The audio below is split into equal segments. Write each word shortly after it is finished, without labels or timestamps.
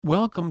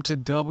Welcome to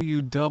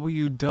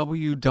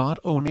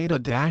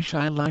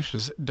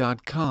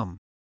www.oneta-eyelashes.com.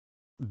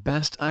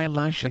 Best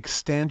eyelash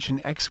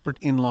extension expert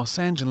in Los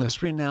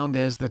Angeles. Renowned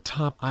as the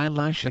top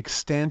eyelash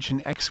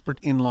extension expert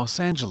in Los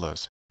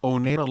Angeles,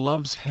 Oneta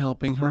loves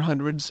helping her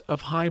hundreds of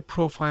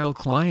high-profile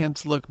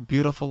clients look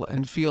beautiful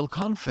and feel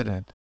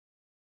confident.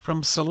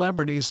 From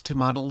celebrities to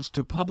models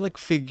to public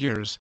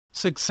figures,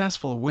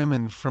 successful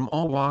women from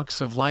all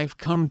walks of life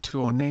come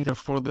to Oneta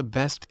for the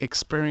best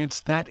experience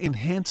that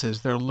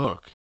enhances their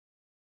look.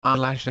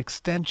 Eyelash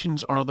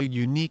extensions are the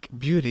unique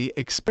beauty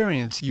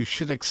experience you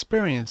should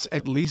experience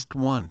at least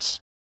once.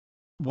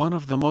 One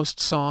of the most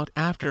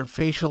sought-after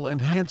facial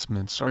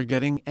enhancements are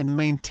getting and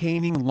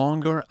maintaining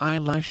longer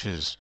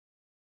eyelashes.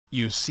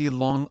 You see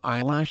long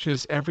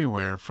eyelashes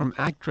everywhere, from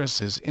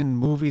actresses in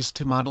movies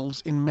to models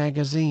in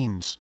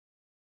magazines.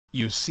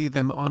 You see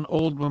them on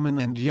old women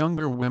and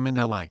younger women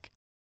alike.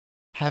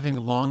 Having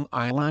long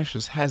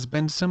eyelashes has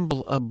been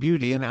symbol of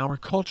beauty in our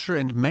culture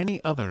and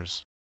many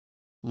others.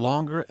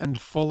 Longer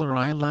and fuller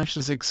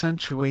eyelashes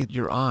accentuate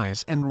your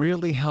eyes and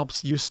really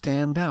helps you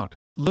stand out,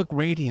 look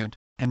radiant,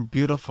 and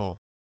beautiful.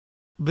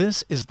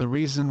 This is the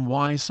reason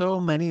why so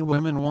many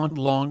women want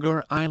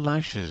longer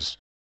eyelashes.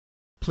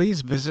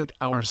 Please visit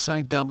our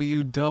site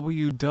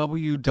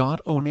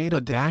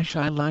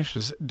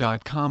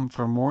www.oneta-eyelashes.com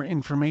for more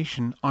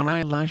information on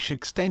eyelash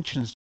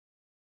extensions.